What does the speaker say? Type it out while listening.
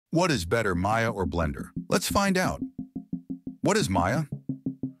What is better, Maya or Blender? Let's find out. What is Maya?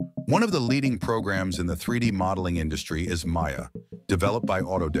 One of the leading programs in the 3D modeling industry is Maya, developed by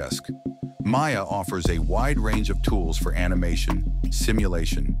Autodesk. Maya offers a wide range of tools for animation,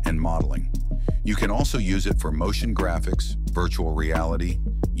 simulation, and modeling. You can also use it for motion graphics, virtual reality,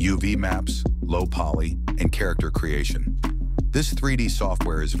 UV maps, low poly, and character creation. This 3D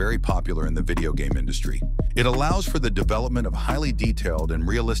software is very popular in the video game industry. It allows for the development of highly detailed and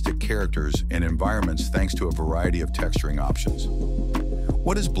realistic characters and environments thanks to a variety of texturing options.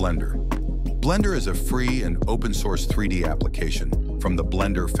 What is Blender? Blender is a free and open-source 3D application from the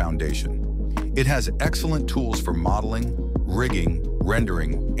Blender Foundation. It has excellent tools for modeling, rigging,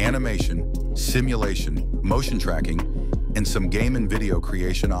 rendering, animation, simulation, motion tracking, and some game and video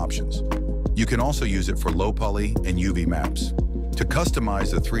creation options. You can also use it for low poly and UV maps. To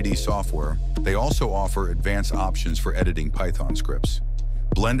customize the 3D software, they also offer advanced options for editing Python scripts.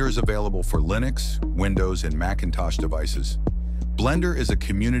 Blender is available for Linux, Windows, and Macintosh devices. Blender is a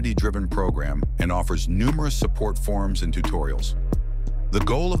community-driven program and offers numerous support forums and tutorials. The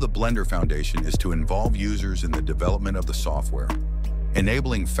goal of the Blender Foundation is to involve users in the development of the software,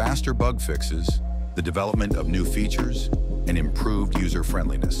 enabling faster bug fixes, the development of new features, and improved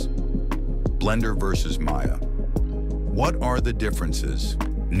user-friendliness. Blender versus Maya. What are the differences?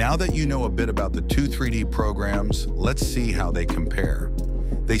 Now that you know a bit about the two 3D programs, let's see how they compare.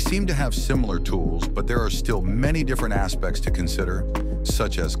 They seem to have similar tools, but there are still many different aspects to consider,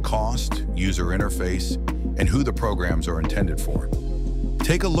 such as cost, user interface, and who the programs are intended for.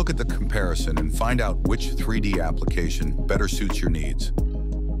 Take a look at the comparison and find out which 3D application better suits your needs.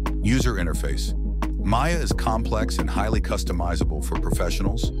 User interface. Maya is complex and highly customizable for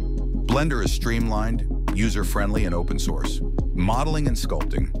professionals. Blender is streamlined, user-friendly, and open source. Modeling and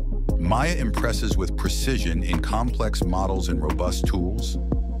sculpting. Maya impresses with precision in complex models and robust tools.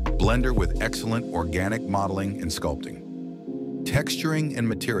 Blender with excellent organic modeling and sculpting. Texturing and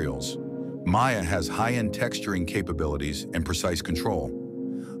materials. Maya has high-end texturing capabilities and precise control.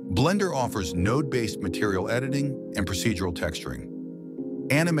 Blender offers node-based material editing and procedural texturing.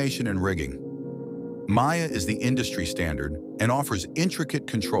 Animation and rigging. Maya is the industry standard and offers intricate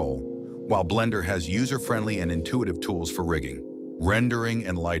control, while Blender has user-friendly and intuitive tools for rigging, rendering,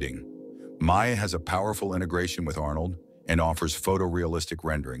 and lighting. Maya has a powerful integration with Arnold and offers photorealistic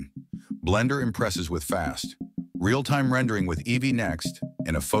rendering. Blender impresses with fast, real-time rendering with Eevee Next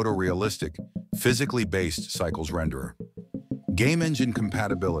and a photorealistic, physically based Cycles renderer. Game engine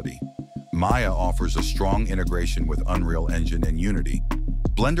compatibility. Maya offers a strong integration with Unreal Engine and Unity.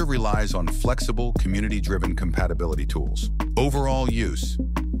 Blender relies on flexible, community-driven compatibility tools. Overall use.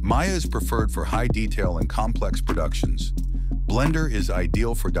 Maya is preferred for high detail and complex productions. Blender is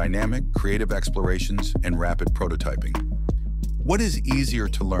ideal for dynamic, creative explorations and rapid prototyping. What is easier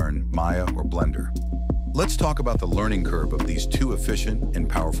to learn, Maya or Blender? Let's talk about the learning curve of these two efficient and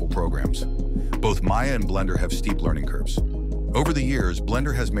powerful programs. Both Maya and Blender have steep learning curves. Over the years,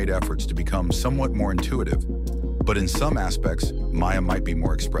 Blender has made efforts to become somewhat more intuitive, but in some aspects, Maya might be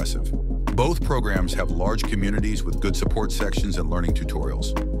more expressive. Both programs have large communities with good support sections and learning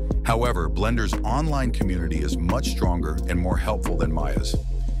tutorials. However, Blender's online community is much stronger and more helpful than Maya's.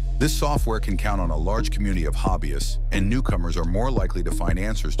 This software can count on a large community of hobbyists, and newcomers are more likely to find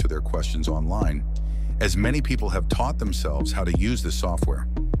answers to their questions online, as many people have taught themselves how to use this software.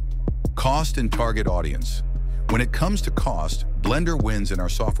 Cost and target audience. When it comes to cost, Blender wins in our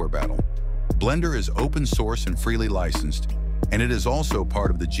software battle. Blender is open source and freely licensed, and it is also part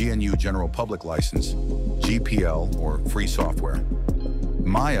of the GNU General Public License, GPL, or free software.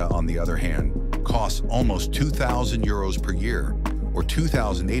 Maya, on the other hand, costs almost 2,000 euros per year, or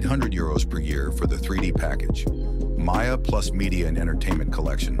 2,800 euros per year for the 3D package. Maya plus Media and Entertainment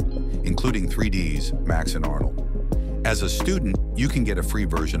Collection, including 3Ds, Max and Arnold. As a student, you can get a free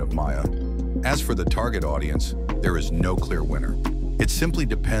version of Maya. As for the target audience, there is no clear winner. It simply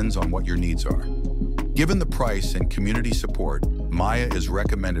depends on what your needs are. Given the price and community support, Maya is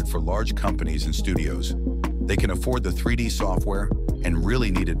recommended for large companies and studios. They can afford the 3D software and really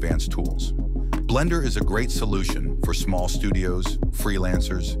need advanced tools. Blender is a great solution for small studios,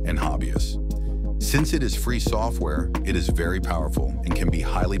 freelancers, and hobbyists. Since it is free software, it is very powerful and can be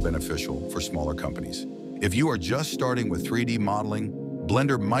highly beneficial for smaller companies. If you are just starting with 3D modeling,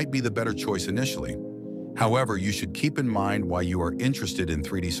 Blender might be the better choice initially. However, you should keep in mind why you are interested in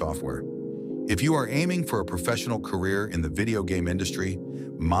 3D software. If you are aiming for a professional career in the video game industry,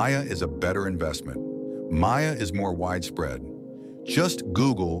 Maya is a better investment. Maya is more widespread. Just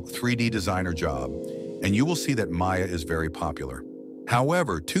Google 3D designer job, and you will see that Maya is very popular.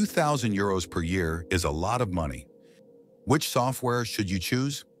 However, 2,000 euros per year is a lot of money. Which software should you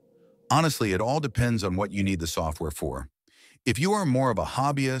choose? Honestly, it all depends on what you need the software for. If you are more of a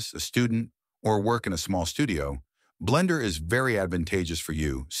hobbyist, a student, or work in a small studio, Blender is very advantageous for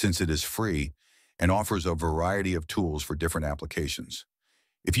you since it is free and offers a variety of tools for different applications.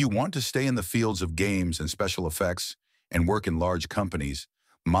 If you want to stay in the fields of games and special effects and work in large companies,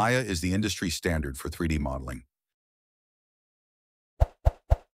 Maya is the industry standard for 3D modeling.